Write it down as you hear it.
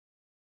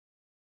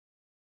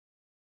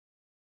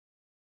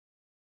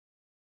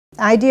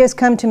Ideas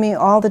come to me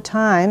all the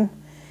time,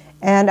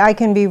 and I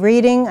can be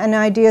reading and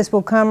ideas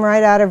will come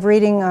right out of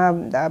reading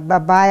a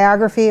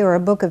biography or a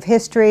book of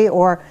history,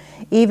 or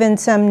even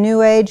some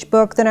New Age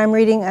book that I'm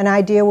reading. An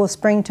idea will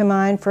spring to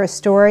mind for a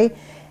story.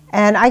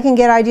 And I can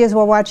get ideas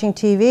while watching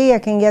TV, I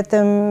can get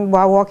them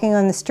while walking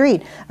on the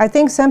street. I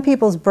think some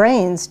people's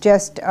brains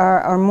just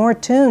are more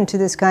tuned to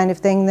this kind of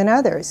thing than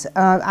others.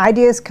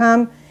 Ideas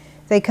come,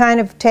 they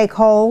kind of take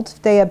hold,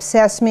 they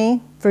obsess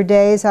me. For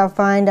days I'll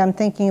find I'm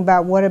thinking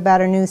about, what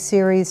about a new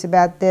series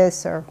about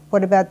this, or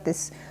what about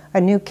this, a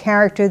new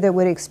character that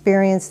would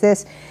experience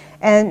this.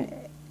 And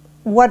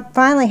what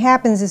finally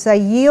happens is I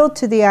yield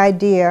to the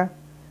idea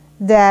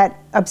that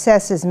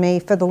obsesses me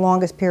for the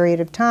longest period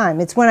of time.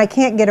 It's when I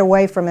can't get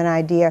away from an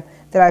idea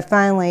that I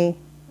finally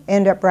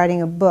end up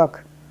writing a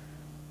book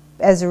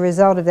as a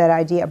result of that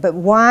idea. But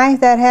why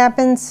that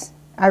happens,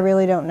 I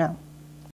really don't know.